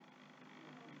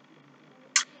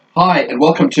Hi, and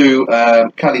welcome to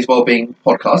Kalley's Wellbeing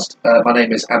Podcast. My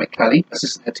name is Amit Kalley,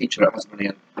 Assistant Head Teacher at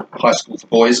Hasmonean High School for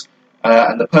Boys.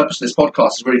 And the purpose of this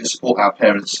podcast is really to support our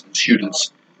parents and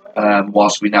students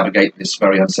whilst we navigate this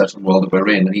very uncertain world that we're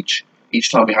in. And each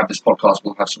time we have this podcast,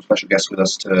 we'll have some special guests with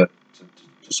us to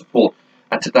support.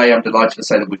 And today I'm delighted to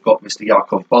say that we've got Mr.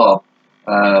 Yaakov Barr.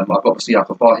 I've got Mr.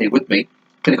 Yaakov Barr here with me,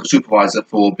 Clinical Supervisor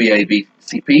for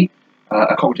BABCP,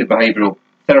 a cognitive behavioural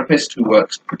therapist who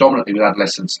works predominantly with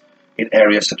adolescents in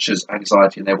areas such as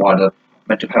anxiety and their wider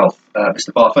mental health.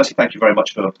 Mr. Barr, firstly, thank you very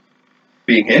much for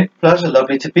being here. Pleasure,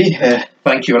 lovely to be here.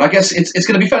 Thank you. And I guess it's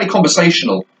going to be fairly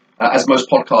conversational, as most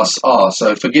podcasts are.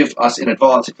 So forgive us in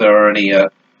advance if there are any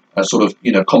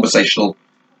conversational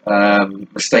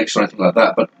mistakes or anything like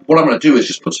that. But what I'm going to do is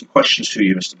just put some questions to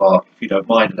you, Mr. Barr, if you don't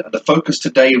mind. And the focus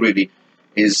today really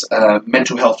is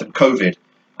mental health and COVID,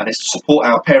 and it's to support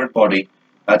our parent body.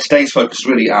 Today's focus is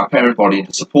really our parent body and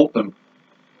to support them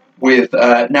with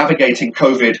navigating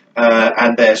COVID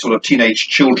and their sort of teenage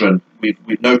children.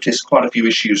 We've noticed quite a few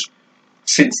issues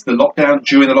since the lockdown,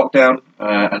 during the lockdown,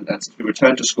 and since we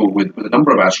returned to school with a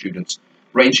number of our students,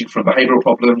 ranging from behavioural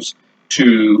problems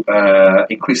to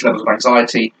increased levels of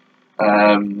anxiety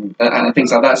and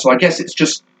things like that. So I guess it's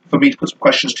just for me to put some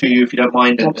questions to you, if you don't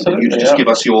mind, and you to just give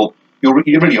us your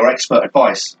expert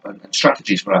advice and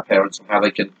strategies for our parents on how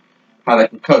they can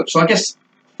cope. So I guess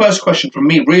first question from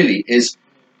me really is,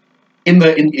 in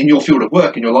your field of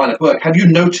work, in your line of work, have you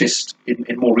noticed in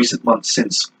more recent months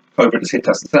since COVID has hit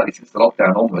us, and certainly since the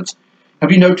lockdown onwards,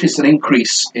 have you noticed an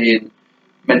increase in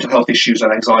mental health issues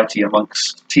and anxiety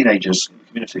amongst teenagers in the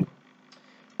community?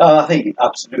 I think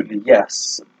absolutely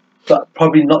yes, but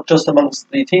probably not just amongst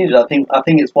the teenagers. I think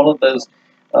it's one of those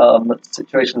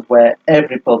situations where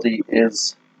everybody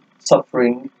is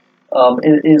suffering.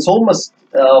 It's almost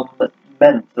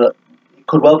meant that it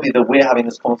could well be that we're having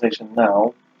this conversation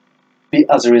now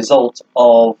as a result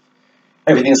of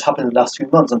everything that's happened in the last few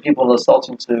months, and people are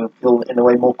starting to feel in a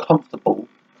way more comfortable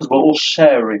because we're all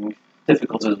sharing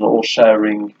difficulties, we're all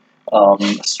sharing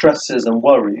stresses and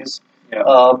worries. Yeah.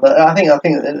 I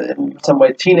think in some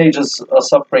way teenagers are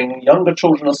suffering, younger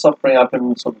children are suffering. I've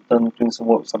been doing some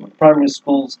work with some of the primary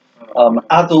schools,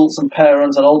 adults and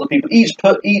parents and older people,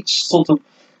 each sort of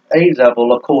age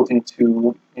level according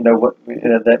to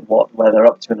where they're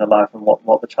up to in their life and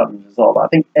what the challenges are. But I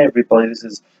think everybody, this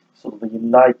is sort of a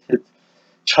united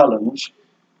challenge,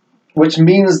 which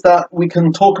means that we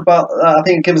can talk about. I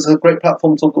think it gives us a great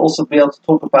platform to also be able to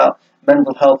talk about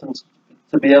mental health and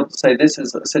to be able to say this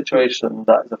is a situation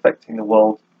that is affecting the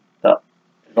world that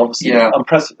is obviously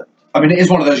unprecedented. I mean, it is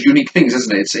one of those unique things,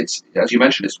 isn't it? It's as you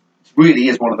mentioned, it really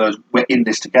is one of those we're in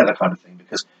this together kind of thing,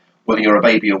 because whether you're a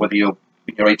baby or whether you're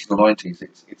in your 80s or 90s,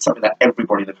 it's something that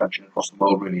everybody in the country and across the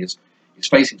world really is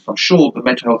facing. So I'm sure the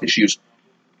mental health issues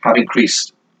have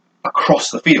increased across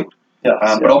the field.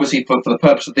 But obviously, for the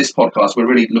purpose of this podcast, we're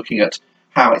really looking at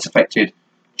how it's affected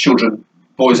children,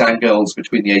 boys and girls,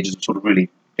 between the ages of sort of really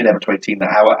 11 to 18,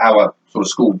 our sort of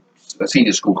school,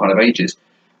 senior school kind of ages.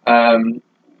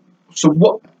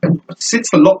 So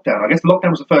since the lockdown, I guess the lockdown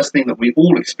was the first thing that we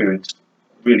all experienced,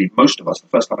 really, most of us, the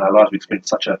first time in our lives we experienced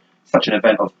such an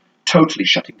event of totally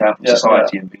shutting down from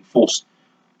society and being forced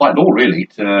by law really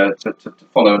to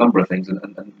follow a number of things,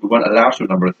 and we weren't allowed to do a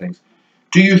number of things.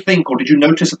 Do you think, or did you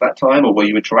notice at that time, or were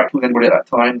you interacting with anybody at that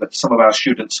time, that some of our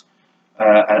students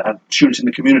and students in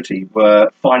the community were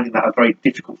finding that a very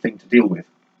difficult thing to deal with?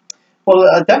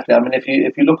 Well, definitely. I mean,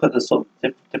 if you look at the sort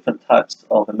of different types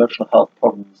of emotional health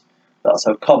problems that are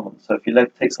so common, so if you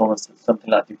take something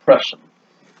like depression,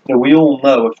 we all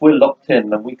know if we're locked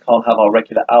in, then we can't have our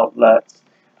regular outlets,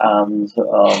 and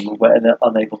we're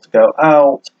unable to go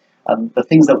out, and the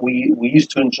things that we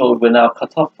used to enjoy we're now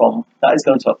cut off from. That is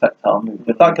going to affect our mood.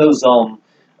 If that goes on,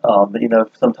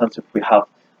 sometimes if we have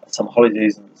some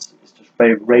holidays and it's just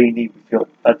very rainy, we feel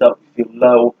fed up, we feel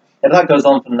low. If that goes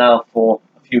on for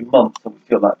a few months, and we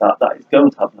feel like that is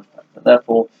going to have an effect. And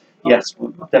therefore, yes,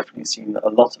 we've definitely seen a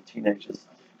lot of teenagers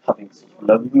having sort of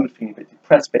low mood, feeling a bit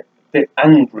depressed, a bit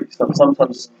angry.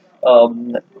 Sometimes,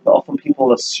 often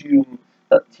people assume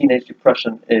that teenage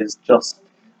depression is just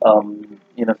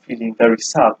feeling very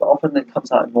sad, but often it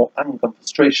comes out in more anger and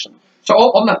frustration. So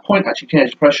on that point, actually,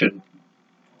 teenage depression,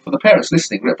 for the parents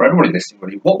listening, for everybody listening,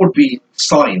 really, what would be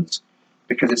signs?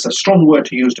 Because it's a strong word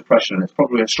to use, depression, and it's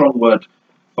probably a strong word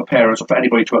for parents or for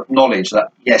anybody to acknowledge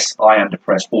that, yes, I am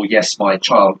depressed, or yes, my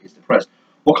child is depressed.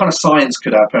 What kind of signs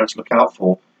could our parents look out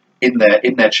for in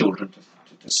their children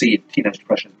to see if teenage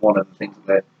depression is one of the things that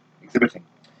they're exhibiting?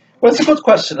 Well, it's a good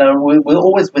question, and we're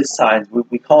always with signs.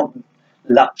 We can't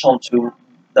latch onto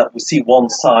that. We see one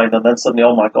sign, and then suddenly,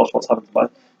 oh my gosh, what's happened to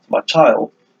my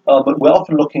child? we're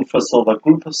often looking for sort of a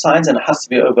group of signs, and it has to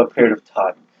be over a period of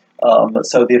time.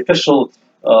 So the official,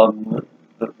 the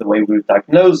way we would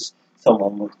diagnose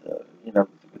someone with,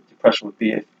 with depression would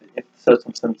be if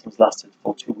certain symptoms lasted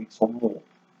for 2 weeks or more.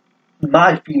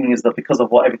 My feeling is that because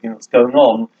of everything that's going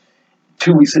on,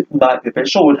 2 weeks it might be a bit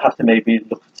short. We'd have to maybe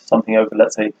look at something over,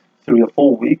 let's say, 3 or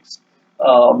 4 weeks.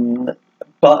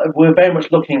 But we're very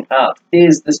much looking at,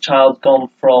 is this child gone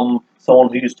from someone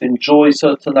who used to enjoy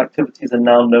certain activities and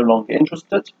now no longer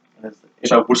interested?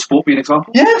 So would sport be an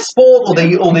example? Yeah, sport, or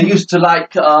they used to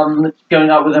like going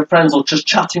out with their friends or just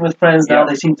chatting with friends. Now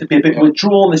they seem to be a bit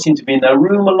withdrawn. They seem to be in their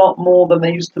room a lot more than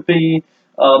they used to be.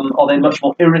 Are they much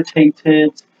more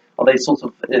irritated? Are they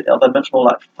much more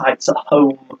like fights at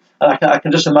home? And I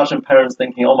can just imagine parents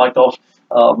thinking, "Oh my gosh,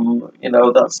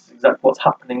 that's exactly what's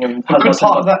happening." And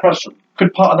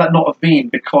could part of that not have been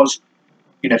because,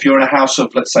 if you're in a house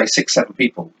of, let's say, 6, 7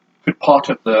 people, could part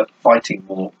of the fighting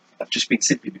war have just been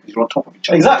simply because you're on top of each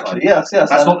other? Exactly. Yes.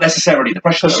 That's not necessarily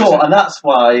depression. For sure, and that's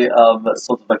why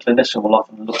sort of a clinician will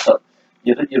often look at.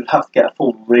 You'd have to get a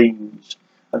full range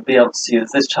and be able to see,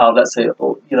 is this child, let's say,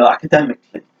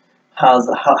 academically, has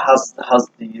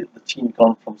the team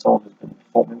gone from someone who's been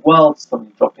performing well to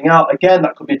somebody dropping out? Again,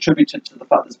 that could be attributed to the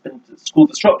fact there's been school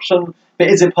disruption, but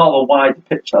is it part of a wider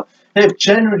picture? If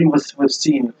generally we've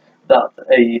seen that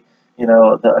a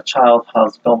child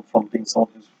has gone from being someone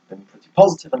who's been pretty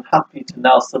positive and happy to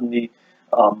now suddenly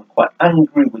quite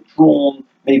angry, withdrawn,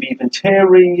 maybe even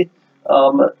teary,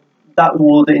 that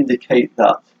would indicate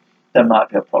that there might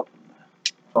be a problem.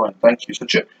 Fine, thank you. So,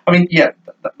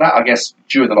 that I guess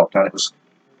during the lockdown,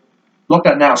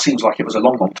 lockdown now seems like it was a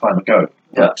long, long time ago.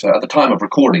 Yeah. But at the time of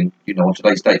recording, on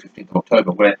today's date, 15th of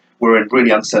October, we're in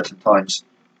really uncertain times.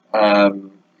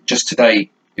 Just today,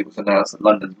 it was announced that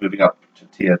London's moving up to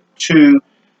Tier 2.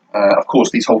 Of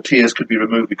course, these whole tiers could be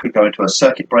removed. We could go into a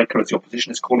circuit breaker, as the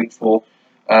opposition is calling for.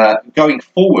 Going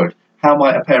forward, how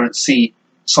might a parent see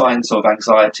signs of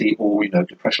anxiety or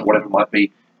depression, whatever it might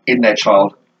be, in their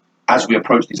child as we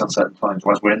approach these uncertain times,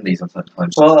 or as we're in these uncertain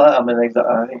times? Well, I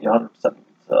think you're 100%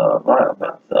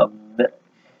 right.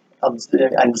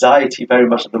 Anxiety, very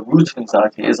much at the root of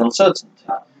anxiety, is uncertainty.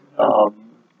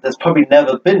 There's probably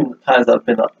never been times that have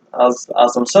been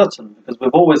as uncertain, because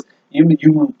we've always,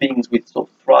 human beings, we sort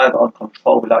of thrive on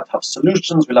control. We like to have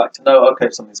solutions. We like to know, okay,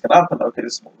 if something's going to happen, okay,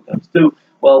 this is what we're going to do.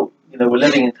 Well, we're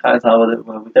living in times now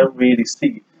where we don't really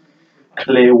see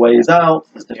clear ways out.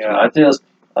 There's different ideas.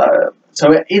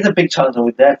 So it is a big challenge,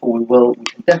 and therefore we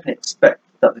can definitely expect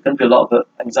that there's going to be a lot of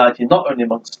anxiety, not only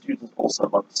amongst students, but also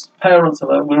amongst parents.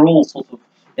 And we're all sort of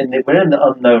we're in the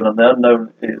unknown, and the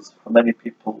unknown is, for many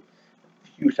people,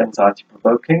 huge anxiety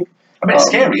provoking. I mean, it's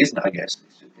scary, isn't it? I guess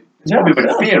it's probably a bit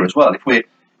of fear as well. If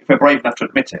we're brave enough to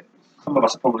admit it, some of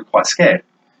us are probably quite scared.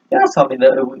 Yes, I mean,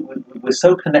 we're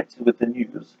so connected with the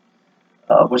news,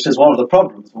 which is one of the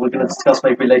problems. We're going to discuss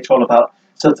maybe later on about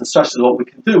certain strategies of what we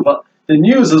can do. But the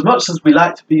news, as much as we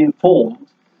like to be informed,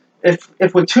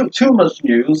 if we're too much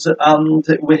news and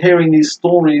we're hearing these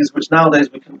stories, which nowadays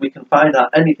we can find out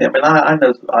anything. I mean,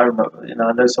 I remember,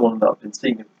 I know someone that I've been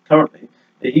seeing currently.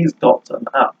 He's got an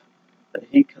app that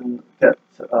he can get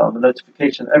a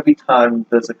notification every time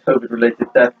there's a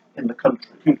COVID-related death in the country.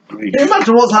 Can you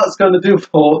imagine what that's going to do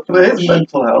for his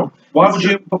mental health? Why would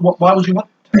you want?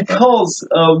 Because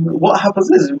what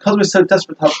happens is, because we're so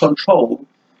desperate to have control,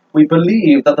 we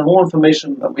believe that the more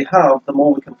information that we have, the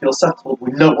more we can feel settled.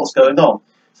 We know what's going on.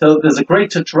 So there's a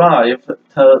greater drive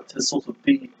to sort of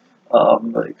be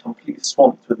completely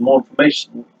swamped with more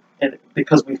information,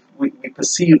 because we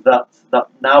perceive that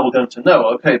now we're going to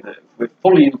know, okay, that if we're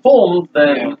fully informed,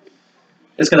 then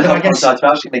it's going to help anxiety. It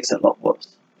actually makes it a lot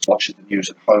worse. Watching the news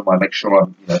at home, I make sure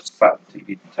I'm sat at the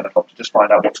TV at 10 o'clock to just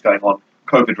find out what's going on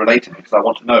COVID related, because I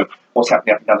want to know what's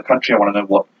happening up and down the country. I want to know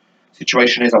what the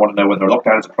situation is. I want to know whether a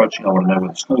lockdown is approaching. I want to know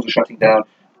whether schools are shutting down.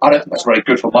 I don't think that's very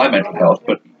good for my mental health,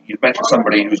 but you've mentioned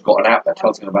somebody who's got an app that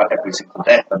tells them about every single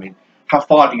death. I mean, how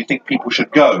far do you think people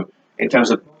should go in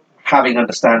terms of having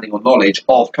understanding or knowledge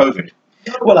of COVID?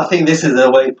 Well, I think this is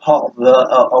part of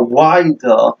a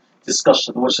wider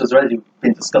discussion, which has already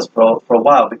been discussed for a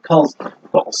while, because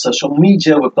we've got social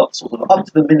media, we've got sort of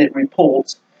up-to-the-minute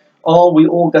reports. Are we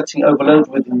all getting overloaded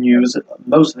with the news?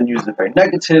 Most of the news is very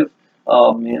negative.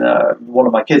 One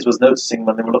of my kids was noticing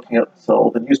when they were looking at all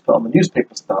the news put on the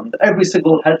newspaper stand, every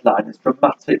single headline is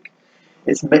dramatic.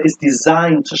 It's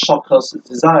designed to shock us. It's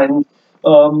designed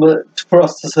for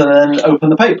us to then open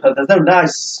the paper. There's no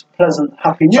nice, pleasant,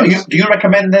 happy news. So do you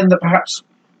recommend then that perhaps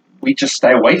we just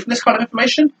stay away from this kind of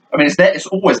information? I mean, it's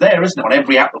always there, isn't it, on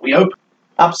every app that we open?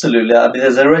 Absolutely. I mean,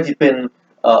 there's already been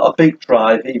a big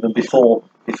drive, even before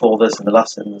before this in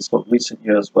the sort of recent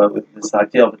years, where with this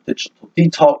idea of a digital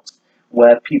detox,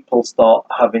 where people start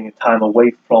having time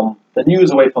away from the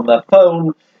news, away from their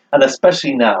phone, and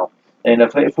especially now. And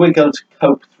if we're going to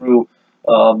cope through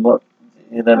the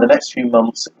next few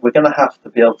months, we're going to have to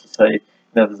be able to say,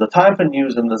 there's a time for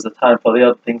news and there's a time for the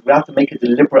other things. We have to make a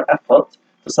deliberate effort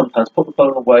to sometimes put the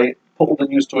phone away, put all the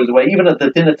news stories away, even at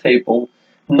the dinner table,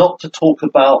 not to talk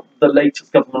about the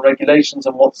latest government regulations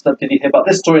and did you hear about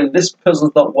this story and this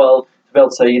person's not well, to be able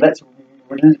to say, let's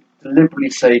deliberately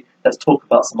say, let's talk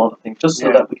about some other things, just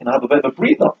so that we can have a bit of a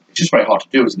breather. It's just very hard to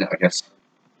do, isn't it, I guess?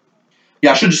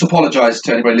 Yeah, I should just apologise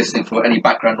to anybody listening for any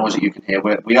background noise that you can hear.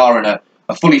 We are in a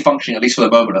fully functioning, at least for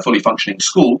the moment, a fully functioning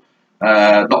school.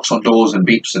 Knocks on doors and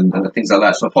beeps and things like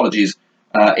that. So apologies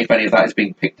if any of that is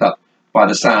being picked up by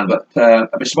the sound. But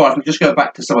Mr. Barr, if we just go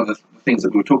back to some of the things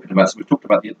that we were talking about. So we've talked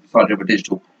about the idea of a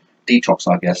digital detox,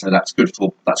 I guess, and that's good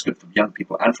for young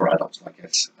people and for adults, I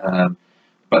guess.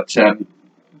 But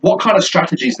what kind of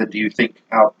strategies then do you think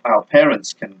our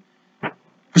parents can?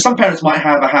 Because some parents might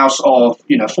have a house of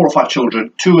 4 or 5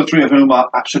 children, 2 or 3 of whom are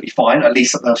absolutely fine, at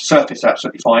least at the surface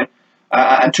absolutely fine.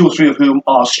 And 2 or 3 of whom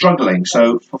are struggling.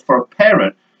 So for a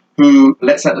parent who,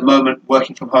 let's say at the moment,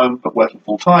 working from home but working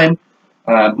full-time,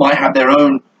 might have their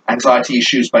own anxiety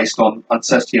issues based on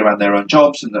uncertainty around their own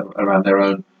jobs and around their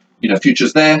own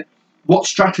futures there, what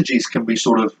strategies can we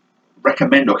sort of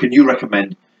recommend, or can you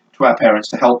recommend to our parents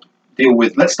to help deal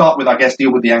with, let's start with, I guess,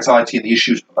 deal with the anxiety and the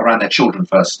issues around their children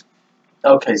first?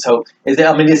 Okay, so it's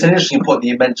an interesting point that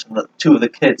you mentioned that 2 of the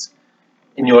kids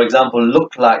in your example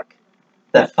look like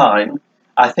they're fine.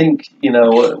 I think,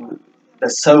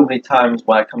 there's so many times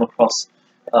where I come across,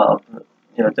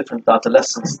 different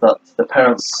adolescents that the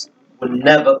parents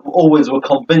always were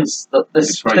convinced that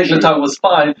this particular child was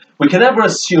fine. We can never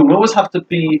assume. We always have to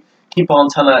keep our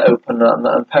antennae open,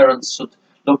 and parents should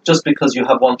look, just because you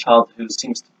have one child who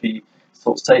seems to be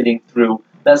sort of sailing through,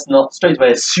 let's not straight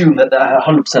away assume that they're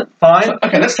 100% fine. So,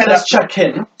 okay, let's check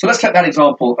in. So let's take that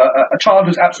example. A child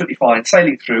who's absolutely fine,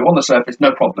 sailing through, on the surface,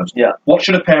 no problems. Yeah. What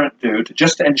should a parent do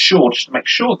to make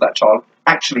sure that child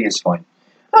actually is fine?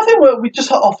 I think we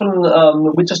just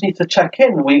often we just need to check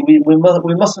in. We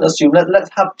mustn't assume. Let's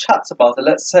have chats about it.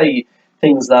 Let's say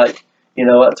things like,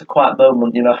 at a quiet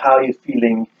moment, how are you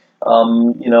feeling? Are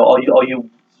you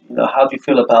how do you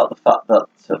feel about the fact that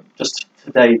just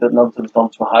today that London's gone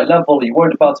to a high level? Are you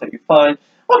worried about it? Are you fine?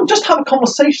 Well, just have a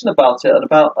conversation about it and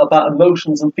about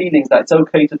emotions and feelings that it's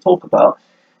okay to talk about.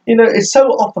 It's so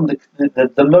often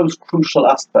the most crucial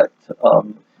aspect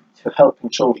to helping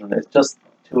children is just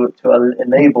to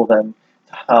enable them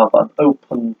to have an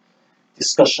open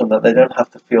discussion, that they don't have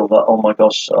to feel that, oh my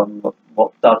gosh,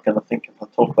 what Dad's going to think if I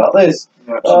talk about this.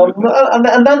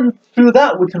 And then through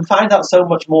that we can find out so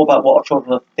much more about what our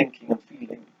children are thinking and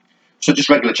feeling. So just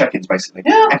regular check-ins, basically.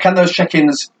 Yeah. And can those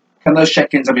check-ins,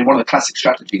 I mean, one of the classic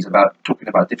strategies about talking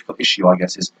about a difficult issue, I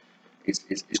guess, is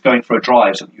going for a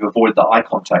drive so that you avoid the eye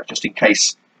contact, just in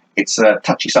case it's a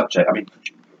touchy subject. I mean,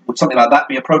 would something like that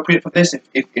be appropriate for this?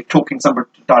 If talking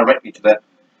directly to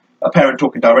a parent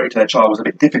talking directly to their child was a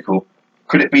bit difficult,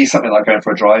 could it be something like going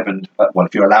for a drive and,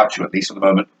 if you're allowed to, at least for the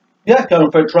moment? Yeah, going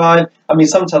for a drive. I mean,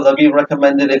 sometimes I've even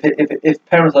recommended if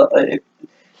parents are,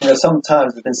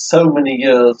 sometimes there's been so many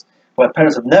years where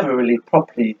parents have never really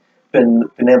properly been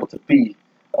able to be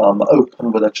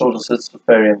open with their children, so it's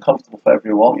very uncomfortable for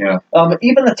everyone. Yeah.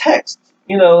 Even a text,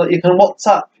 you can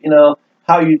WhatsApp,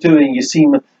 how are you doing? You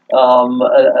seem a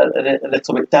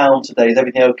little bit down today. Is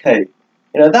everything okay?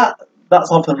 That's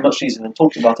often much easier than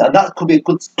talking about it, and that could be a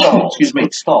good start. Excuse me.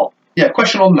 Good start. Yeah.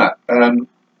 Question on that.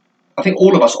 I think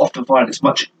all of us often find it's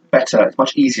much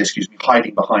easier,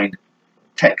 hiding behind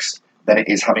text than it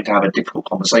is having to have a difficult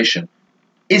conversation.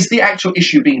 Is the actual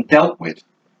issue being dealt with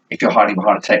if you're hiding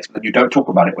behind a text, but then you don't talk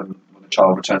about it when the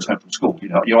child returns home from school?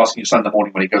 You're asking your son in the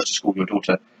morning when he goes to school, your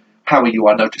daughter, how are you?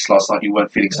 I noticed last night you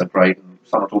weren't feeling so great. And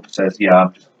son or daughter says, yeah,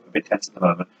 I'm just a bit tense at the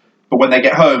moment. But when they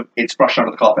get home, it's brushed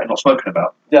under the carpet and not spoken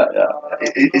about. Yeah.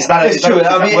 Is that it's true?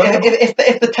 I mean,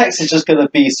 if the text is just going to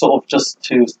be sort of just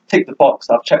to tick the box,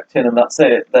 I've checked in and that's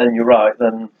it, then you're right.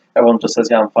 Then everyone just says,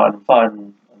 yeah, I'm fine,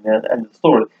 and the end of the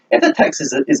story. If the text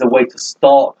is a way to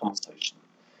start a conversation,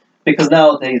 because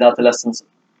nowadays adolescents,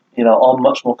 are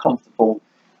much more comfortable,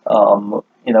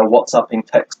 WhatsApping,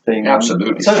 texting.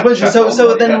 Absolutely.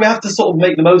 So then we have to sort of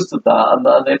make the most of that,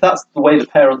 and if that's the way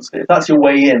if that's your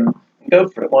way in, go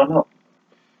for it. Why not?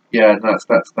 Yeah,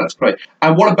 that's great.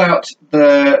 And what about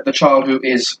the child who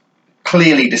is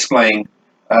clearly displaying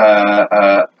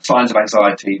signs of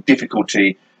anxiety,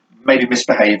 difficulty, maybe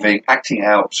misbehaving, acting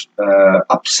out,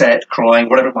 upset, crying,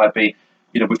 whatever it might be?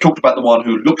 We've talked about the one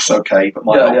who looks okay but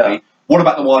might not be. What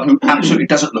about the one who absolutely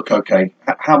doesn't look okay?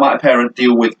 How might a parent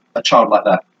deal with a child like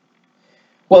that?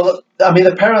 Well, I mean,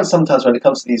 the parents sometimes, when it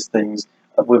comes to these things,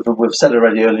 we've said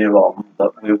already earlier on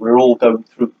that we're all going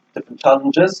through different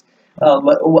challenges,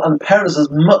 and parents, as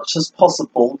much as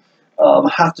possible,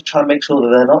 have to try and make sure that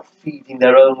they're not feeding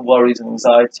their own worries and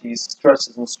anxieties,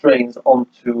 stresses and strains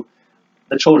onto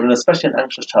the children, especially an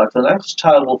anxious child. So an anxious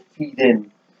child will feed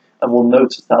in and will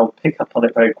notice that, will pick up on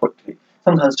it very quickly.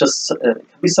 Sometimes just it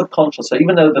can be subconscious. So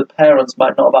even though the parents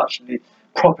might not have actually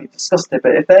properly discussed it,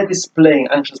 but if they're displaying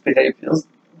anxious behaviours,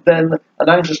 then an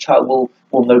anxious child will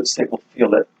notice it, will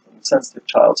feel it, a sensitive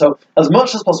child. So as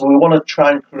much as possible, we want to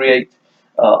try and create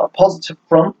a positive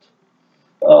front.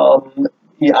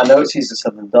 Yeah, I know it's easier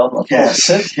said than done.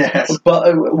 Yes, yes. But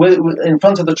in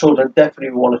front of the children, definitely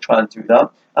we want to try and do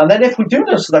that. And then if we do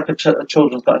notice that a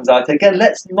children's got anxiety, again,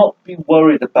 let's not be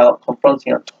worried about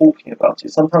confronting and talking about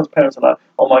it. Sometimes parents are like,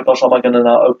 oh my gosh, am I going to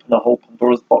now open a whole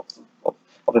Pandora's box of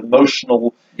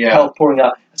emotional health pouring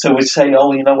out? So we say,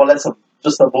 oh, you know what, let's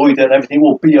just avoid it and everything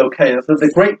will be okay. So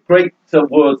the great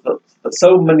words that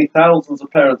so many thousands of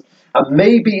parents, and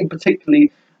maybe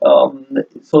particularly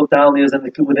sort of down the years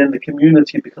within the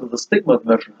community, because of the stigma of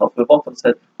emotional health, we've often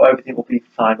said, "Oh, everything will be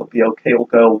fine. It'll be okay. It'll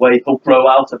go away. He'll grow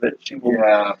out of it. She will."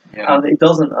 And it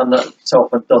doesn't, and that so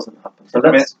often doesn't happen. So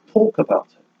let's talk about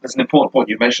it. There's an important point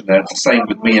you mentioned there. It's the same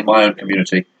with me and my own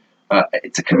community.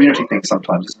 It's a community thing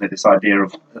sometimes, isn't it? This idea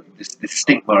of this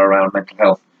stigma around mental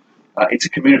health. It's a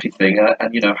community thing,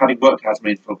 and you know, having worked at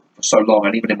Hasmin for so long,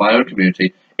 and even in my own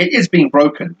community, it is being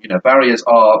broken. You know, barriers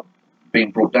are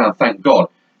being brought down. Thank God.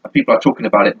 And people are talking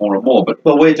about it more and more. But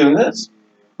we're doing this.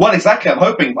 Well, exactly. I'm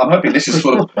hoping this is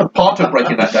sort of part of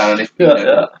breaking that down. And if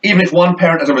even if one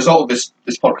parent, as a result of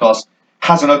this podcast,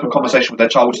 has an open conversation with their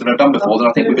child, which they've never done before, then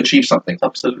I think we've achieved something.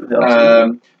 Absolutely.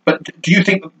 But do you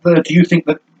think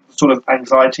that sort of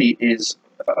anxiety is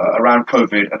around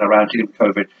COVID and around dealing with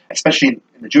COVID, especially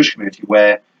in the Jewish community,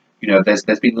 where you know there's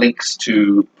been links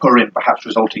to Purim perhaps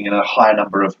resulting in a high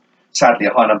number of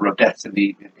deaths in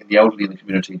the elderly in the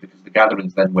community, because of the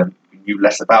gatherings then when we knew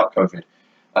less about COVID.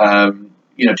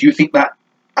 You know, do you think that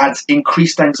adds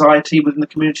increased anxiety within the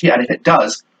community? And if it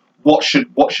does, what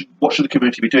should the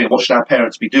community be doing? What should our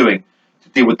parents be doing to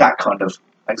deal with that kind of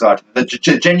anxiety?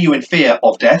 The genuine fear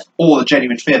of death, or the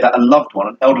genuine fear that a loved one,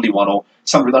 an elderly one, or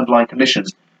somebody with underlying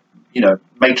conditions, you know,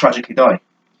 may tragically die.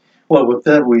 Well,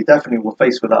 we definitely were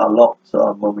faced with that a lot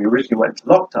when we originally went into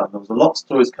lockdown. There was a lot of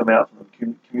stories coming out from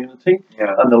the community,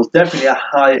 and there was definitely a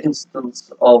higher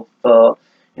instance of,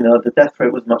 you know, the death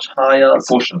rate was much higher.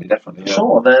 Unfortunately, definitely. Yeah.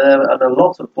 Sure, and a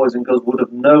lot of boys and girls would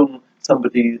have known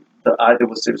somebody that either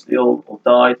was seriously ill or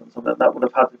died, and something that would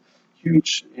have had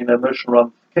huge, you know, emotional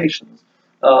ramifications.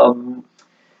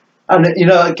 And, you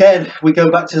know, again, we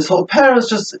go back to the sort of parents,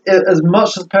 just as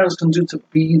much as parents can do to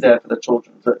be there for their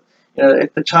children. That, you know,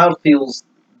 if the child feels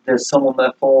there's someone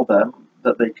there for them,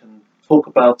 that they can talk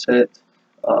about it,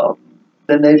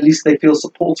 then at least they feel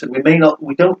supported.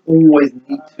 We don't always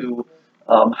need to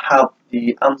have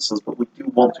the answers, but we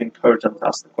do want to encourage them to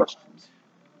ask the questions.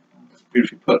 That's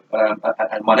beautifully put.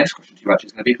 And my next question to you actually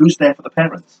is going to be, who's there for the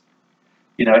parents?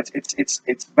 You know,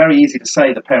 it's very easy to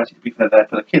say the parents need to be there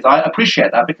for the kids. I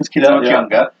appreciate that, because kids are much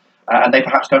younger, and they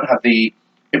perhaps don't have the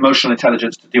emotional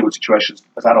intelligence to deal with situations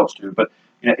as adults do. But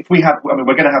you know, if we're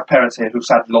going to have parents here who've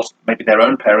sadly lost maybe their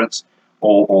own parents,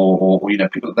 or you know,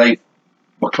 people that they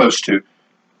were close to.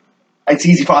 It's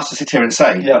easy for us to sit here and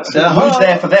say, who's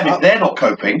there for them if they're not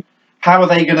coping? How are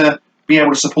they going to be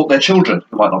able to support their children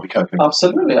who might not be coping?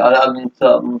 Absolutely,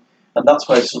 and that's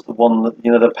where it's just the one that,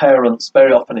 you know, the parents,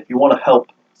 very often, if you want to help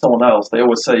someone else, they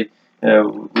always say, you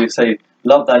know, we say,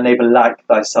 love thy neighbour like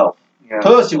thyself. Yeah.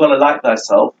 First, you've got to like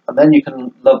thyself, and then you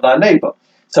can love thy neighbour.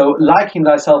 So liking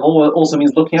thyself also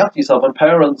means looking after yourself, and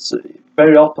parents,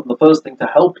 very often, the first thing to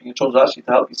helping your children is actually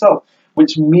to help yourself,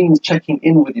 which means checking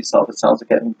in with yourself. It sounds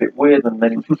getting a bit weird, and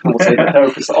many people will say that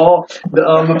therapists are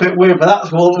a bit weird,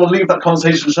 but we'll leave that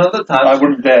conversation for another time. I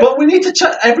wouldn't dare. But we need to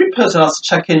check, every person has to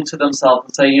check into themselves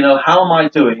and say, you know, how am I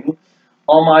doing?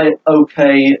 Am I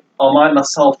okay? Am I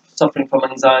myself suffering from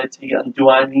anxiety? And do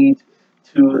I need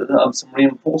to some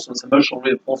reinforcements, emotional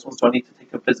reinforcements? Do I need to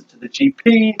take a visit to the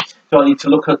GP? Do I need to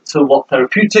look at what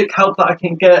therapeutic help that I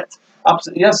can get?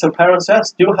 Absolutely, yes. So parents,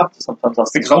 do have to sometimes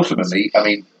ask. Because ultimately, I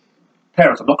mean,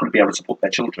 parents are not going to be able to support their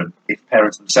children if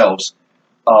parents themselves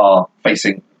are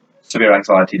facing severe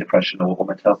anxiety, depression, or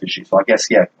mental health issues. So I guess,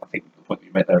 I think the point that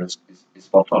you made there is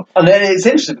spot on. And it's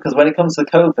interesting, because when it comes to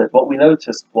COVID, what we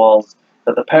noticed was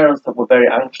that the parents that were very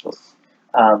anxious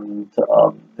and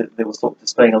they were sort of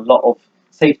displaying a lot of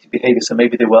safety behaviour. So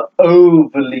maybe they were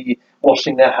overly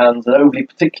washing their hands and overly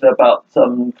particular about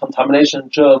contamination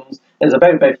and germs. There's a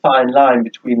very, very fine line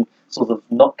between sort of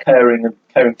not caring and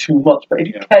caring too much. But if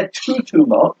you care too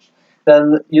much,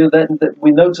 then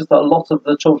we noticed that a lot of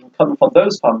the children coming from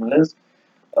those families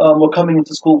were coming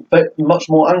into school much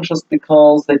more anxious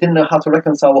because they didn't know how to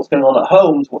reconcile what's going on at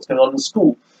home to what's going on in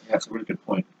school. Yeah, that's a really good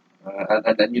point.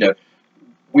 And then,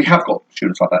 we have got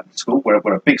students like that in school. We're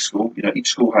a big school. Each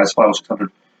school has 500 or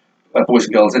 600 boys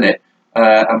and girls in it.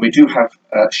 And we do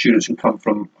have students who come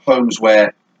from homes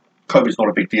where COVID is not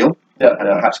a big deal. Yeah, and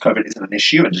perhaps COVID isn't an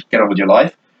issue and just get on with your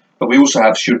life. But we also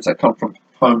have students that come from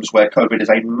homes where COVID is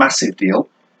a massive deal.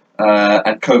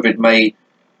 And COVID may,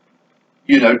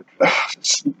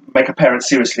 make a parent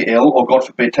seriously ill or, God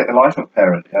forbid, take the life of a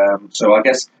parent. So I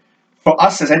guess for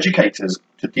us as educators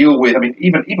to deal with,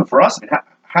 even for us,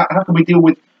 how can we deal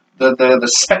with the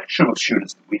spectrum of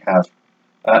students that we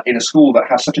have in a school that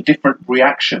has such a different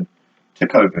reaction to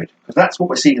COVID? Because that's what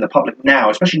we're seeing in the public now,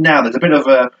 especially now. There's a bit of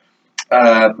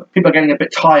people are getting a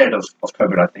bit tired of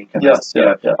COVID, I think. And yes,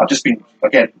 yeah. I've just been,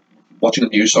 again, watching the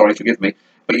news, sorry, forgive me.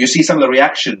 But you see some of the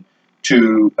reaction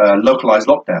to localised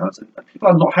lockdowns, and people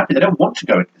are not happy. They don't want to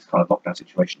go into this kind of lockdown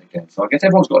situation again. So I guess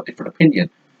everyone's got a different opinion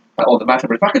on the matter.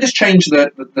 But if I could just change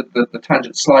the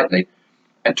tangent slightly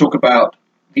and talk about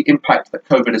the impact that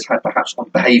COVID has had perhaps on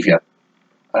behaviour,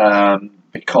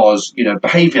 because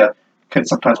behaviour can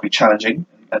sometimes be challenging,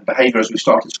 and behaviour as we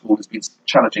started school has been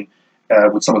challenging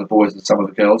with some of the boys and some of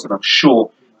the girls, and I'm sure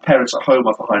parents at home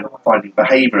are finding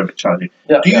behaviour a bit challenging.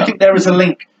 Do you think there is a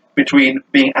link between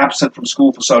being absent from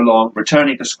school for so long,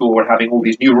 returning to school and having all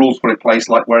these new rules put in place,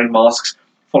 like wearing masks,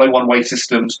 following one-way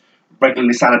systems,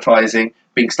 regularly sanitising,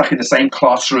 being stuck in the same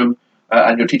classroom,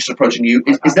 and your teacher's approaching you?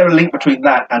 Is there a link between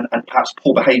that and perhaps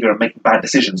poor behaviour and making bad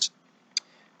decisions?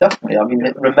 Definitely.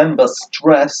 Remember,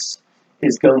 stress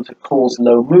is going to cause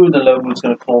low mood, and low mood is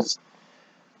going to cause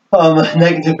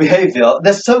negative behaviour.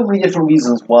 There's so many different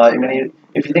reasons why.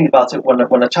 If you think about it,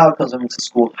 when a child comes into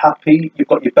school happy, you've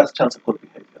got your best chance of good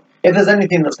behaviour. If there's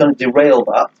anything that's going to derail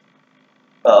that,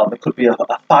 it could be a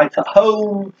fight at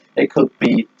home, it could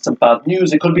be some bad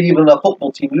news, it could be even a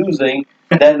football team losing,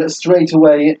 then straight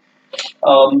away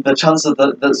the chance of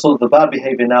the bad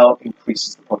behaviour now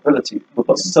increases the probability. We've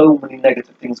got so many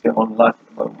negative things going on in life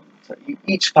at the moment.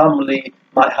 Each family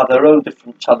might have their own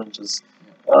different challenges.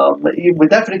 We're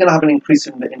definitely going to have an increase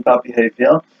in bad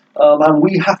behaviour, and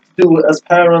we have to do, as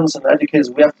parents and educators,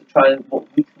 we have to try and what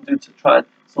we can do to try and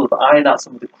sort of iron out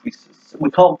some of the creases. We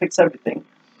can't fix everything,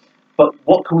 but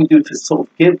what can we do to sort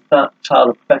of give that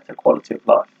child a better quality of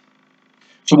life?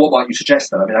 So what might you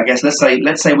suggest then? I guess let's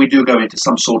say we do go into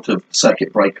some sort of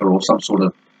circuit breaker or some sort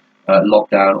of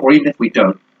lockdown, or even if we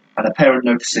don't, and a parent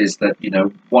notices that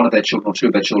one of their children or two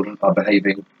of their children are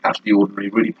behaving out of the ordinary,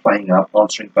 really playing up,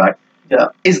 answering back. Yeah.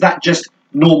 Is that just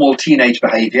normal teenage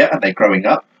behaviour and they're growing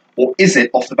up, or is it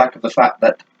off the back of the fact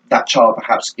that that child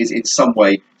perhaps is in some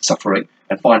way suffering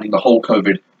and finding the whole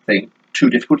COVID thing too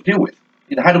difficult to deal with?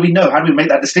 How do we know? How do we make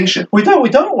that distinction? We don't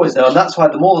always know, and that's why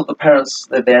the more that the parents,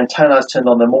 their antennae turned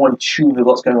on, they're more in tune with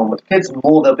what's going on with the kids, the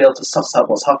more they'll be able to suss out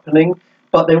what's happening.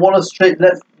 But they want to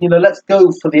let's go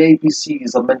for the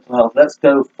ABCs of mental health. Let's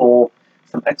go for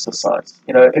some exercise.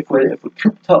 If we're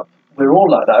cooped up, we're all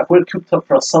like that. If we're cooped up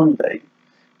for a Sunday,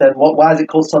 then why is it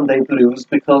called Sunday blues?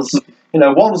 Because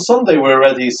one Sunday we're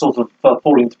already sort of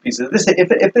falling to pieces.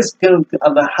 If this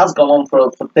has gone on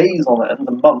for days on end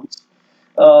and months,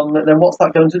 then what's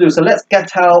that going to do? So let's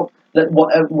get out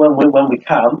when we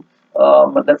can.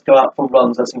 Let's go out for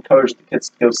runs. Let's encourage the kids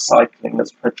to go cycling.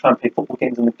 Let's try and play football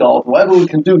games in the garden. Whatever we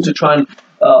can do to try and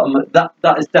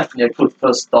that is definitely a good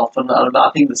first stop. And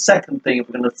I think the second thing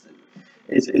we're going to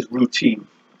is routine.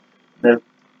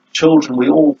 Children, we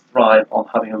all thrive on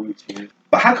having a routine.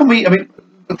 But how can we?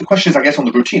 The question is, I guess, on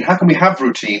the routine. How can we have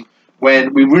routine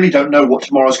when we really don't know what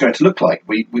tomorrow's going to look like?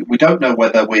 We don't know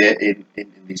whether we're in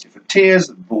these different tiers,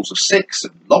 and rules of six,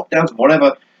 and lockdowns, and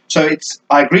whatever. So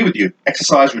I agree with you.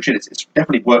 Exercise routine, it's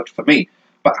definitely worked for me.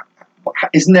 But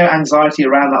isn't there anxiety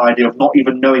around that idea of not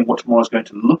even knowing what tomorrow's going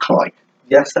to look like?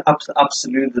 Yes,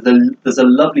 absolutely. There's a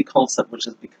lovely concept which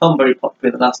has become very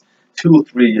popular in the last 2 or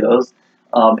 3 years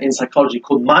in psychology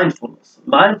called mindfulness.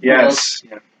 Mindfulness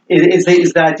is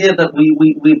the idea that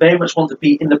we very much want to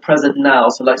be in the present now.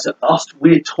 So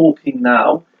we're talking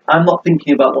now. I'm not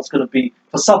thinking about what's going to be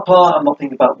for supper. I'm not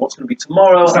thinking about what's going to be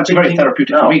tomorrow. It's actually very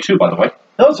therapeutic for me too, by the way.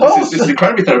 No, this is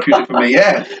incredibly therapeutic for me,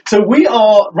 yeah. So we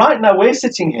are, right now, we're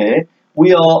sitting here,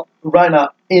 we are right now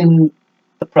in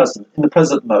the present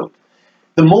mode.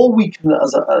 The more we can,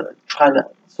 try and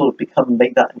sort of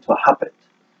make that into a habit,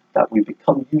 that we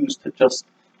become used to just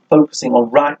focusing on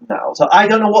right now. So I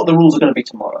don't know what the rules are going to be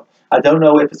tomorrow. I don't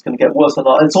know if it's going to get worse or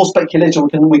not. It's all speculation.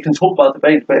 We can talk about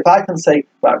debate, but if I can say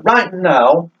right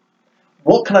now,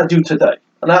 what can I do today?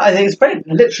 And I think it's very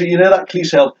literally, that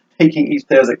cliche of taking each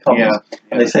day as it comes. Yeah.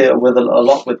 And they say it with a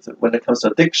lot with when it comes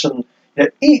to addiction.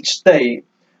 Each day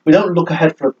we don't look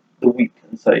ahead for the week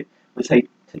and say, we say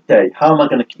today, how am I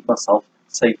going to keep myself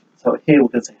safe? So here we're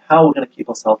going to say, how we're going to keep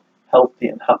ourselves healthy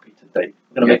and happy today.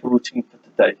 We're going to make a routine for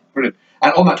today. Brilliant.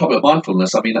 And on that topic of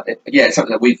mindfulness, I mean, it's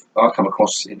something that I've come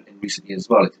across in recent years as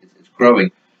well. It's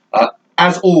growing.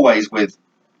 As always with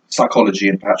psychology,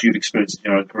 and perhaps you've experienced it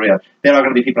in your own career, there are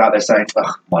going to be people out there saying,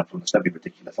 mindfulness, don't be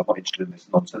ridiculous. I'm not interested in this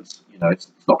nonsense. It's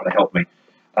not going to help me.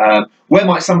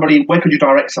 Where could you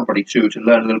direct somebody to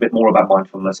learn a little bit more about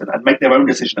mindfulness and make their own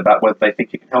decision about whether they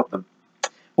think it can help them?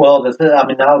 Well,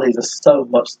 nowadays there's so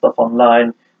much stuff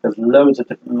online. There's loads of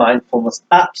different mindfulness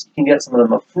apps. You can get some of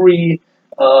them are free.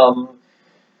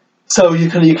 So you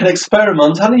can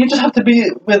experiment, and you just have to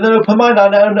be with an open mind. I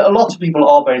know a lot of people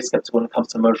are very skeptical when it comes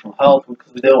to emotional health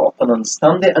because we don't often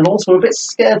understand it, and also we're a bit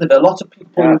scared of it. A lot of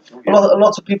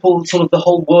people, sort of the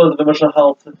whole world of emotional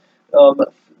health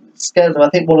scares them. I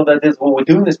think one of the ideas when we're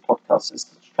doing this podcast is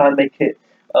to try and make it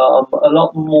a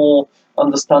lot more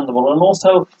understandable, and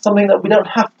also something that we don't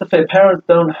have to fear. Parents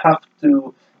don't have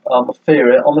to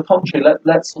fear it. On the contrary,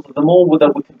 let's sort of the more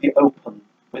that we can be open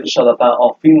with each other about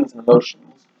our feelings and emotions,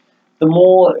 the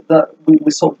more that we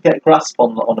sort of get a grasp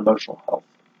on emotional health.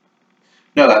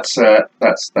 No,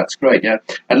 that's great, yeah.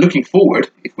 And looking forward,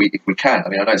 if we can, I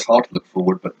mean, I know it's hard to look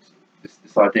forward, but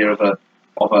this idea of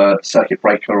a circuit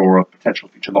breaker or a potential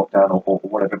future lockdown or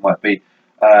whatever it might be,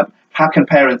 how can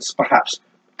parents perhaps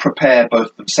prepare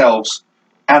both themselves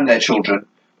and their children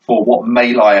for what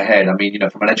may lie ahead? I mean,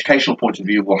 from an educational point of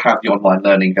view, we'll have the online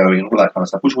learning going and all that kind of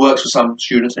stuff, which works for some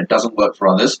students and it doesn't work for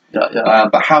others. Yeah.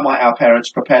 But how might our parents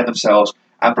prepare themselves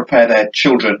and prepare their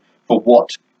children for what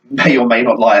may or may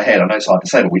not lie ahead? I know it's hard to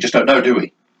say, but we just don't know, do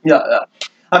we? Yeah.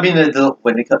 I mean, the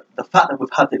fact that we've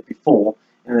had it before,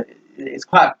 it's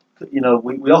quite. We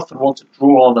often want to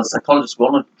draw on, as psychologists, we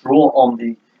want to draw on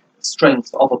the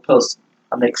strengths of a person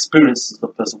and the experiences of the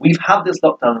person. We've had this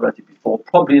lockdown already before,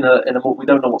 probably in a more, we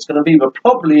don't know what's going to be, but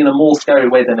probably in a more scary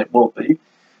way than it will be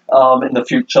in the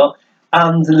future.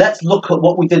 And let's look at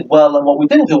what we did well and what we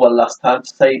didn't do well last time to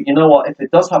say, you know what, if it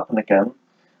does happen again,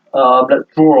 let's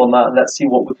draw on that and let's see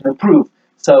what we can improve.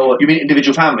 So you mean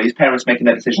individual families, parents making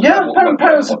their decisions? Yeah,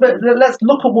 parents. Let's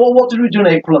look at what did we do in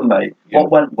April and May? Yeah.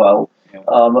 What went well? Yeah.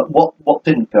 What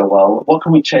didn't go well? What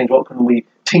can we change? What can we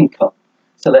tinker?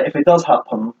 So that if it does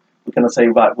happen, we're going to say,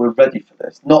 right, we're ready for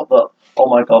this. Not that, oh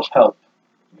my gosh, help,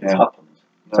 it's happened.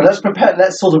 No, so let's prepare.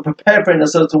 Let's sort of prepare for it in a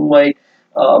certain way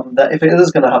that if it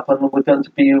is going to happen, we're going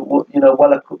to be,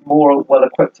 more well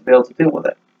equipped to be able to deal with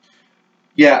it.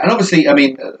 Yeah, and obviously, I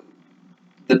mean,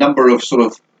 the number of sort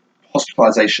of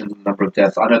hospitalizations, the number of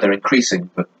deaths, I know they're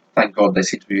increasing, but thank God they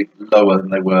seem to be lower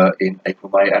than they were in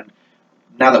April, May. And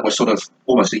now that we're sort of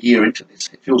almost a year into this,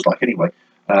 it feels like anyway,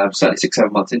 certainly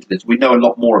 6-7 months into this, we know a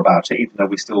lot more about it, even though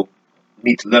we still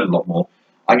need to learn a lot more.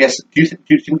 I guess, do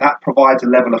you think that provides a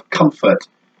level of comfort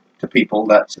to people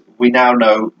that we now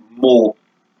know more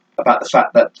about the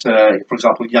fact that, for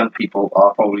example, young people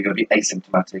are probably going to be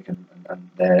asymptomatic and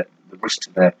the risk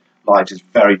to their lives is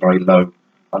very, very low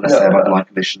unless they have underlying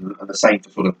condition, and the same for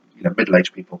sort of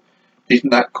middle-aged people. Do you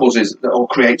think that causes or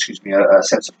creates, a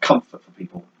sense of comfort for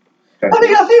people?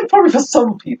 I think probably for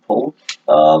some people,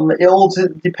 it all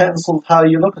depends on how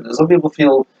you look at it. Some people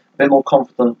feel a bit more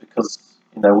confident because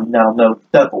we now know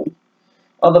the devil.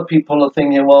 Other people are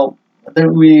thinking, well, I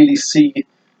don't really see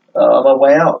my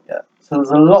way out yet. So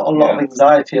there's a lot of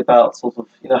anxiety about sort of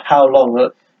how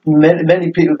long.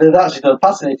 Many people, they've actually done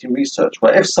fascinating research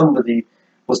where if somebody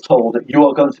was told that you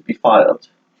are going to be fired,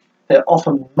 they're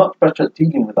often much better at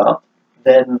dealing with that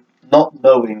than not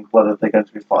knowing whether they're going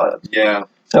to be fired. Yeah.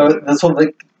 So the sort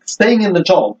of staying in the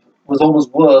job was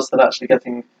almost worse than actually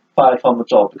getting fired from the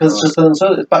job because it's just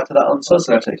it's back to that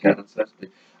uncertainty.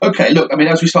 Okay, look, I mean,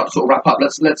 as we start to sort of wrap up,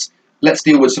 let's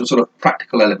deal with some sort of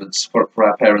practical elements for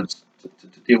our parents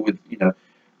to deal with,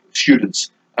 students.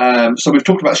 So we've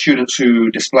talked about students who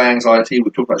display anxiety.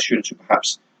 We've talked about students who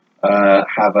perhaps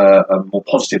have a more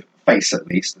positive face, at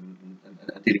least, and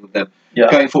dealing with them. Yeah.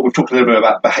 Going forward, we've talked a little bit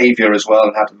about behaviour as well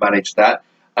and how to manage that.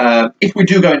 If we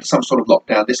do go into some sort of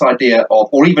lockdown, this idea of,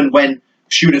 or even when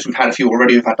students, we've had a few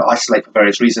already who've had to isolate for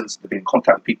various reasons, they've been in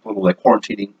contact with people or they're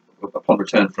quarantining upon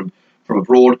return from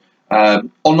abroad.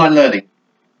 Online learning,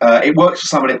 it works for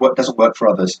some and it doesn't work for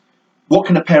others. What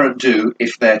can a parent do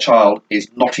if their child is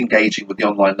not engaging with the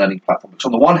online learning platform? Because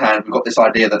on the one hand, we've got this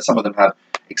idea that some of them have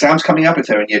exams coming up. If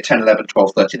they're in year 10, 11,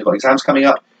 12, 13, they've got exams coming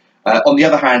up. On the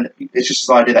other hand, it's just this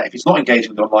idea that if it's not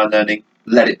engaging with online learning,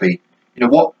 let it be.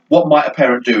 What might a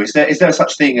parent do? Is there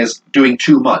such thing as doing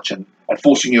too much and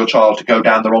forcing your child to go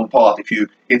down the wrong path if you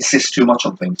insist too much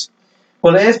on things?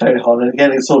 Well, it is very hard, and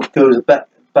again, it sort of goes back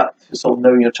to sort of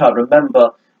knowing your child. Remember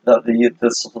that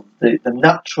the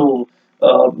natural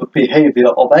behaviour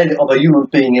of a human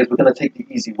being is we're going to take the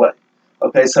easy way.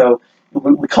 Okay, so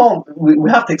we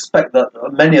have to expect that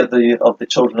many of the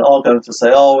children are going to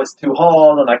say, oh, it's too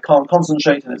hard and I can't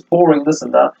concentrate and it's boring, this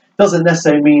and that. Doesn't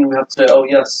necessarily mean we have to say, oh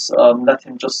yes, let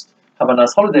him just have a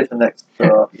nice holiday for the next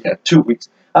 2 weeks.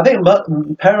 I think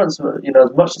parents,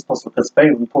 as much as possible, because it's very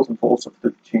important for also for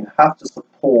the team, have to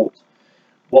support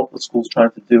what the school's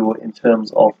trying to do in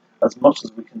terms of as much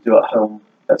as we can do at home,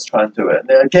 let's try and do it.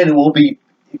 And again,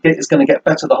 it's going to get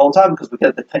better the whole time because we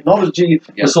get the technology,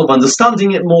 we're sort of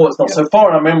understanding it more, it's not so far.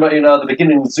 And I remember, at the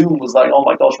beginning, Zoom was like, oh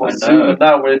my gosh, what's Zoom? And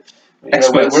now we're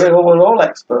all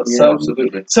experts. Yeah,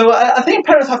 absolutely. So I think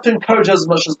parents have to encourage as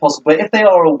much as possible. If they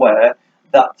are aware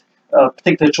that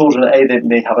particular children, they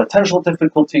may have attentional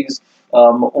difficulties,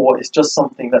 or it's just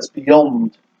something that's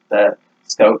beyond their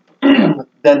scope,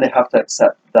 then they have to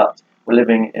accept that we're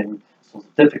living in sort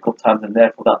of difficult times, and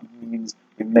therefore that means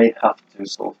we may have to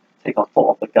sort of take our foot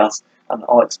off the gas, and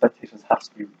our expectations have to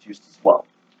be reduced as well.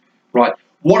 Right.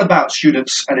 What about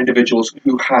students and individuals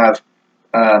who have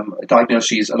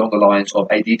diagnoses along the lines of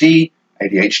ADD,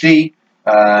 ADHD,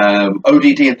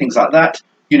 ODD, and things like that?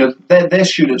 They're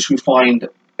students who find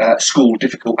school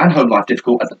difficult and home life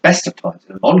difficult at the best of times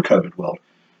in a non-COVID world.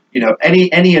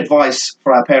 Any advice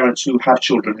for our parents who have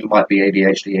children who might be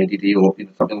ADHD, ADD, or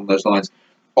something along those lines,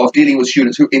 of dealing with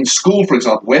students who, in school, for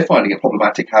example, we're finding it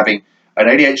problematic having an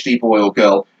ADHD boy or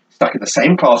girl stuck in the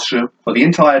same classroom for the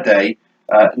entire day,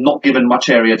 not given much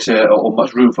area or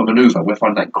much room for manoeuvre. We're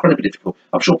finding that incredibly difficult.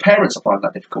 I'm sure parents are finding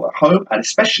that difficult at home, and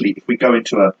especially if we go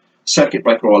into a circuit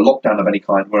breaker or a lockdown of any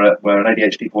kind where an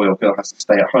ADHD boy or girl has to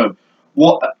stay at home.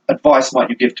 What advice might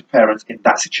you give to parents in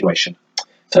that situation?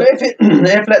 So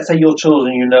if let's say your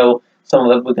children, some of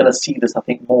them, we're going to see this, I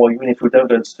think, more, even if we don't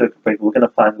go into circuit breaker, we're going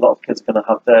to find a lot of kids are going to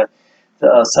have their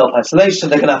self-isolation.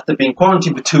 They're going to have to be in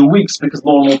quarantine for 2 weeks because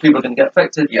more and more people are going to get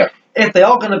affected. Yeah. If they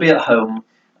are going to be at home,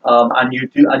 and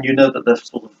you know that they're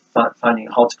sort of finding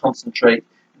it hard to concentrate,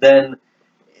 then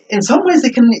in some ways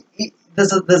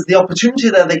there's the opportunity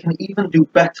there. They can even do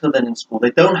better than in school.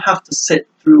 They don't have to sit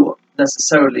through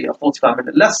necessarily a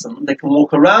 45-minute lesson. They can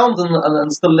walk around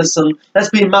and still listen. Let's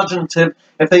be imaginative.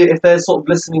 If they're sort of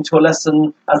listening to a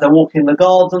lesson as they're walking in the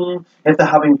garden, if they're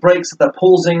having breaks, if they're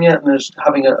pausing it and they're just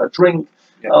having a drink.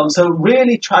 Yeah. So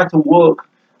really try to work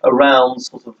around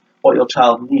sort of what your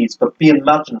child needs, but be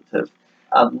imaginative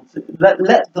and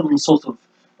let them sort of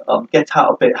get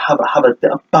out a bit, have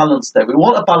a balanced day. We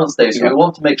want a balanced day, so we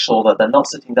want to make sure that they're not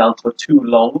sitting down for too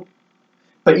long,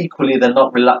 but equally they're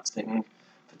not relaxing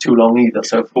for too long either.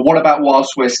 So, but what about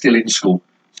whilst we're still in school?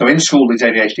 So in school, these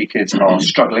ADHD kids are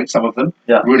struggling, some of them,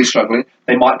 really struggling.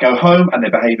 They might go home and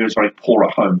their behaviour is very poor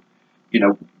at home.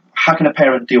 How can a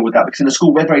parent deal with that? Because in the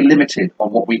school, we're very limited on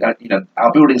what we,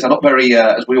 our buildings are not very,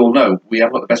 as we all know, we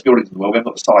haven't got the best buildings in the world. We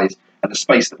haven't got the size and the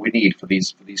space that we need for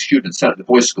these students, certainly the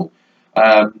boys' school.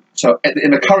 So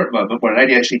in the current moment, when an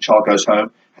ADHD child goes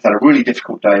home, has had a really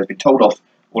difficult day, has been told off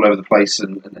all over the place,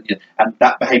 and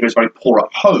that behaviour is very poor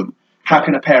at home, how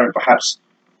can a parent perhaps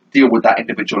deal with that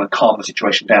individual and calm the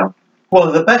situation down?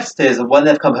 Well, the best is when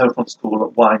they've come home from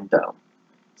school, wind down.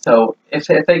 So if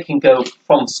they can go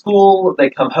from school,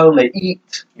 they come home, they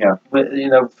eat,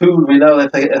 food. We know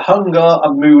if they get hunger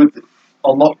and mood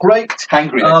are not great.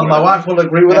 Hangry. My wife will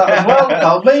agree with that as well.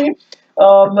 Not me.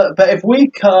 But if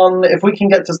we can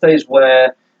get to a stage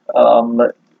where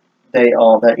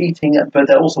they're eating, but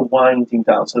they're also winding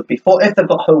down. So if they've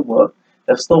got homework,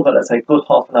 they've still got, let's say, a good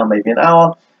half an hour, maybe an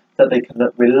hour, that they can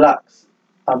relax,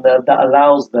 and that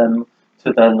allows them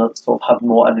to then sort of have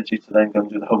more energy to then go and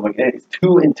do the homework. It's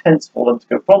too intense for them to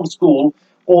go from school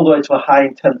all the way to a high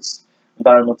intense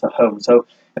environment at home. So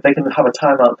if they can have a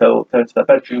time out, go into their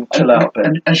bedroom, chill out a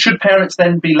bit. And should parents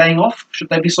then be laying off? Should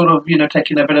they be sort of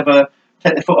taking a bit of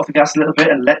take their foot off the gas a little bit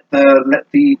and let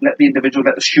the individual,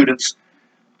 let the students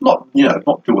not do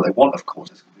what they want, of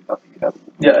course. It's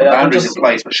boundaries in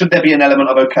place. But should there be an element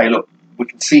of, okay, look, we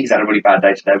can see he's had a really bad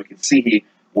day today. We can see he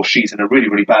or she's in a really,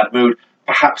 really bad mood.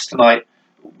 Perhaps tonight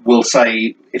we'll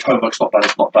say if homework's not done,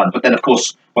 it's not done. But then, of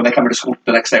course, when they come into school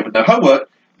the next day with no homework,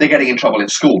 they're getting in trouble in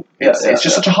school. It's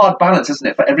just such a hard balance, isn't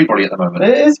it, for everybody at the moment?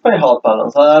 It is a very hard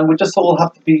balance, and we just all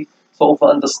have to be sort of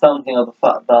understanding of the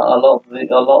fact that a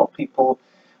lot of people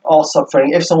are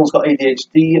suffering. If someone's got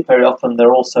ADHD, very often they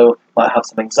also might have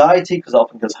some anxiety because it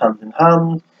often goes hand in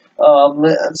hand.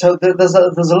 So there's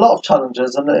a lot of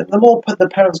challenges, and the more the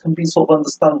parents can be sort of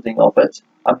understanding of it,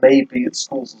 and maybe at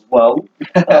schools as well.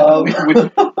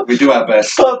 We do our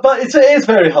best. But it is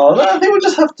very hard. I think we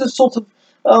just have to sort of,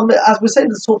 as we're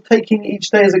saying, sort of taking each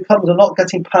day as it comes and not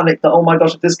getting panicked that, oh my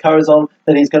gosh, if this carries on,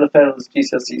 then he's going to fail his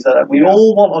GCSEs. We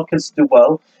all want our kids to do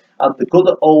well, and the good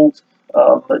old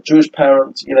Jewish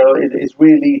parent, is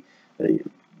really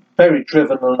very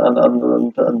driven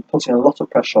and putting a lot of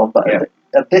pressure on. But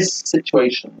at this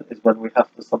situation is when we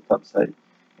have to sometimes say,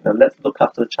 let's look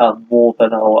after the child more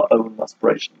than our own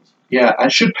aspirations. Yeah, and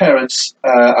should parents,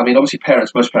 obviously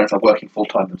most parents are working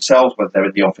full-time themselves, whether they're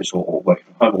in the office or working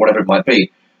from home or whatever it might be.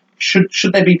 Should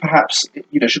they be perhaps,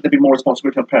 should there be more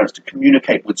responsibility on parents to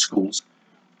communicate with schools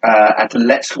and to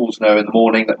let schools know in the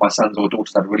morning that my son's or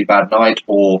daughter's had a really bad night,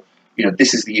 or,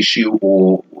 this is the issue,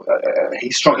 or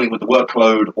he's struggling with the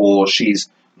workload, or she's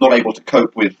not able to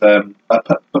cope with a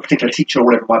particular teacher or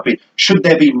whatever it might be? Should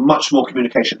there be much more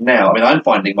communication now? I'm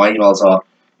finding my emails are,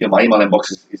 my email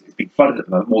inbox is being flooded at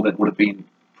the moment more than it would have been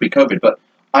pre-COVID, but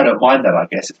I don't mind that. I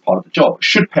guess it's part of the job.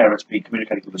 Should parents be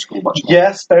communicating with the school much more?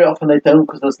 Yes, very often they don't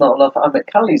because there's not enough Amit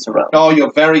Kalleys around. Oh,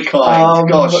 you're very kind.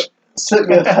 Gosh.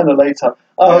 Certainly a tenner later.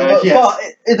 Yes.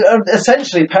 But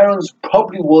essentially, parents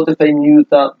probably would if they knew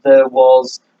that there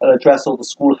was an address or the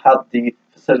school had the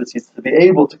facilities to be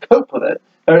able to cope with it.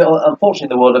 Very unfortunately,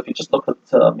 in the world, if you just look at,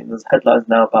 there's headlines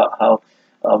now about how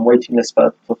waiting lists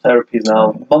for therapy is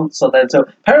now months on end. So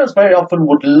parents very often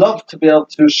would love to be able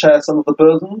to share some of the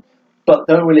burden, but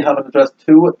don't really have an address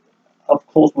to it. Of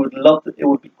course, we would love it. It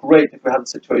would be great if we had a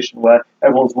situation where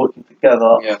everyone's working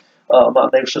together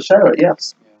and they should share it.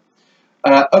 Yes.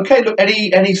 Okay. Look,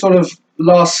 any sort of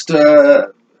last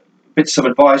bits of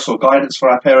advice or guidance for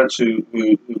our parents who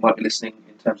might be listening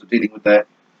in terms of dealing with their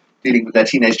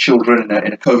teenage children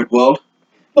in a COVID world?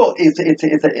 Look, it's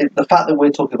the fact that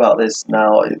we're talking about this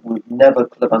now. We never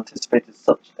could have anticipated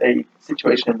such a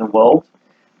situation in the world.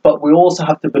 But we also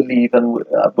have to believe, and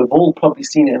we've all probably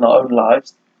seen it in our own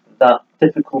lives, that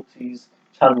difficulties,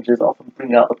 challenges often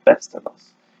bring out the best in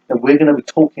us. And we're going to be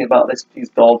talking about this, please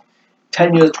God,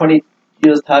 10 years, 20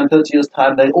 years' time, 30 years'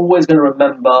 time. They're always going to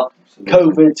remember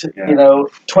COVID,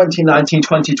 2019,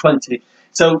 2020.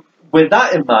 So with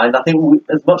that in mind, I think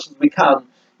as much as we can,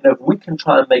 if we can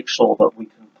try and make sure that we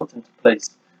can put into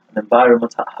place an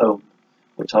environment at home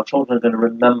which our children are going to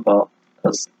remember,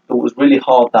 because it was really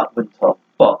hard that winter,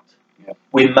 but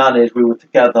we managed, we were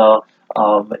together,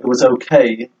 it was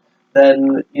okay,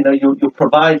 then you're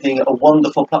providing a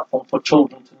wonderful platform for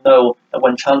children to know that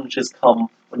when challenges come,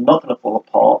 we're not going to fall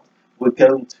apart. We're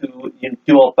going to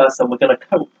do our best and we're going to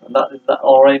cope. And that is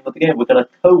our aim of the game. We're going to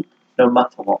cope no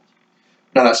matter what.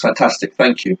 No, that's fantastic.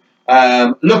 Thank you.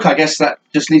 Look, I guess that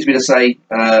just leads me to say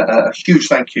a huge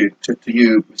thank you to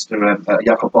you, Mr.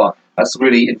 Yaakov Barr. That's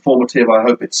really informative. I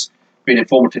hope it's been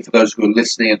informative for those who are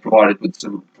listening and provided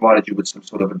you with some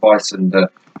sort of advice and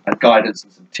guidance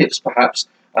and some tips, perhaps.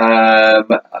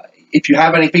 If you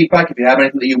have any feedback, if you have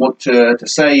anything that you want to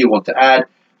say, you want to add,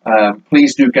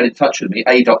 please do get in touch with me.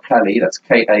 A.Kalley, that's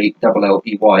Kalley,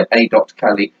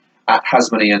 A.Kalley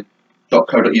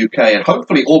 @hasmonean.co.uk, and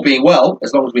hopefully, all being well,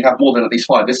 as long as we have more than at least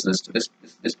 5 listeners to this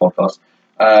podcast,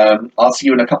 I'll see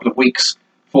you in a couple of weeks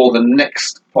for the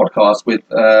next podcast with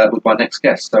my next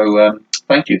guest. So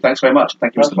thank you. Thanks very much.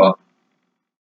 Thank you, Mr. Barr.